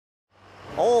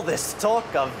All this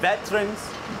talk of veterans,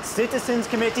 citizens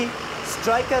committee,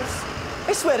 strikers,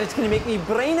 I swear it's going to make me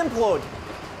brain implode.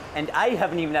 And I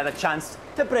haven't even had a chance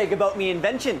to brag about me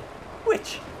invention,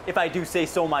 which, if I do say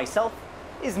so myself,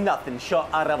 is nothing short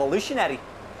of revolutionary.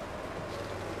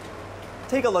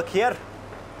 Take a look here.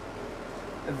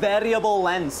 Variable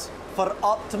lens for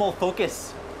optimal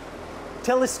focus.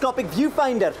 Telescopic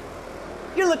viewfinder.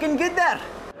 You're looking good there.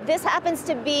 This happens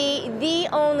to be the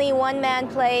only one-man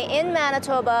play in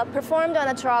Manitoba, performed on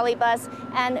a trolley bus.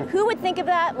 And who would think of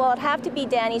that? Well, it'd have to be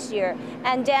Danny Shur.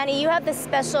 And Danny, you have the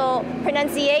special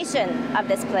pronunciation of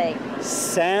this play.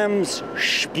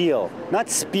 SamSpiel.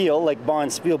 Not Spiel, like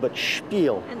Bond Spiel, but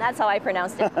Spiel. And that's how I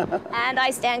pronounced it. And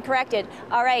I stand corrected.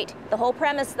 All right, the whole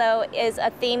premise, though, is a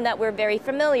theme that we're very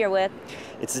familiar with.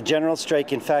 It's a general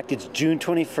strike. In fact, it's June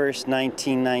 21st,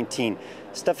 1919.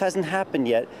 Stuff hasn't happened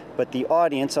yet, but the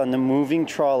audience on the moving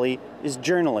trolley is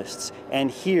journalists. And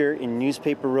here in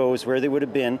Newspaper Row is where they would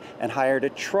have been, and hired a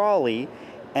trolley,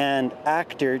 and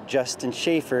actor Justin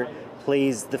Schaefer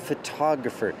plays the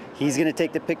photographer. He's going to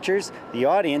take the pictures. The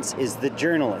audience is the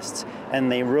journalists. And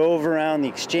they rove around the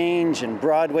Exchange and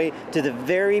Broadway to the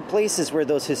very places where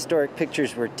those historic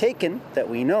pictures were taken that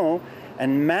we know,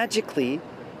 and magically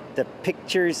the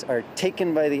pictures are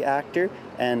taken by the actor,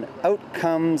 and out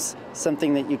comes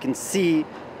something that you can see,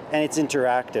 and it's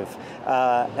interactive.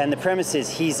 And the premise is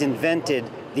he's invented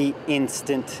the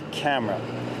instant camera,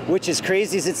 which, as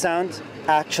crazy as it sounds,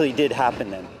 actually did happen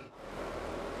then.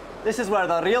 This is where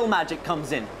the real magic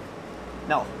comes in.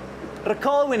 Now,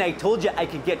 recall when I told you I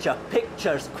could get you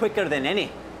pictures quicker than any?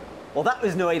 Well, that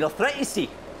was no idle threat, you see,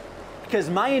 because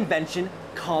my invention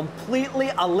completely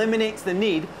eliminates the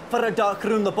need for a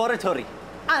darkroom laboratory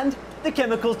and the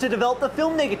chemicals to develop the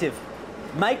film negative.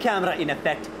 My camera, in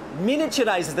effect,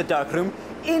 miniaturizes the darkroom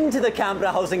into the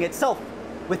camera housing itself,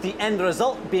 with the end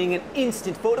result being an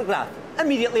instant photograph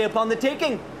immediately upon the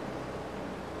taking.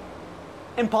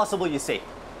 Impossible, you say?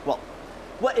 Well,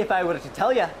 what if I were to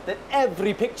tell you that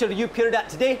every picture you peered at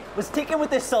today was taken with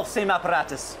this self-same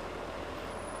apparatus?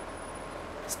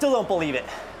 Still don't believe it?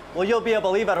 Well, you'll be a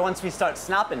believer once we start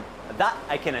snapping. That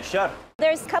I can assure.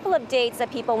 There's a couple of dates that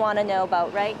people want to know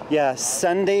about, right? Yeah,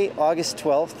 Sunday, August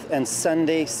 12th, and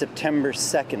Sunday, September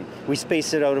 2nd. We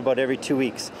space it out about every 2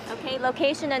 weeks. Okay,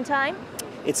 location and time?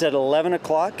 It's at 11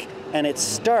 o'clock, and it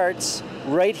starts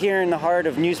right here in the heart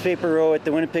of Newspaper Row at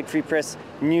the Winnipeg Free Press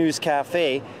News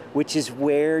Cafe, which is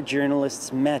where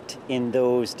journalists met in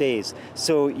those days.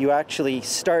 So you actually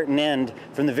start and end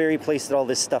from the very place that all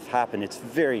this stuff happened. It's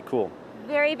very cool.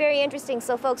 Very, very interesting.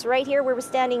 So folks, right here where we're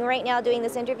standing right now doing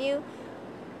this interview,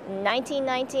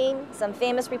 1919, some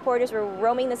famous reporters were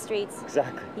roaming the streets.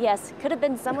 Exactly. Yes, could have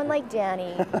been someone like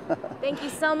Danny. Thank you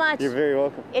so much. You're very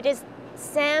welcome. It is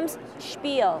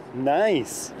SamSpiel.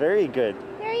 Nice, very good.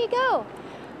 There you go.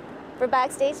 For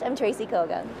Backstage, I'm Tracy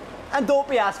Kogan. And don't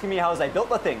be asking me how I built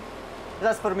the thing.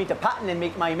 That's for me to patent and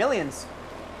make my millions.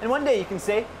 And one day you can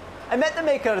say, I met the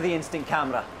maker of the instant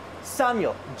camera,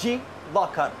 Samuel G.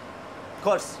 Lockhart. Of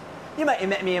course, you might have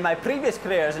met me in my previous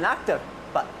career as an actor,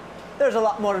 but there's a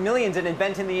lot more millions in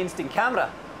inventing the instant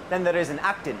camera than there is in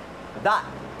acting. That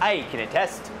I can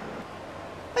attest.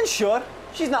 And sure,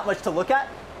 she's not much to look at,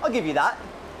 I'll give you that.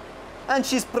 And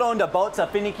she's prone to bouts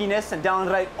of finickiness and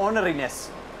downright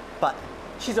orneriness. But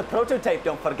she's a prototype,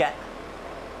 don't forget.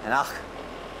 And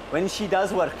when she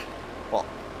does work, well,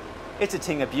 it's a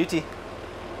thing of beauty.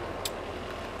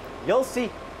 You'll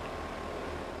see.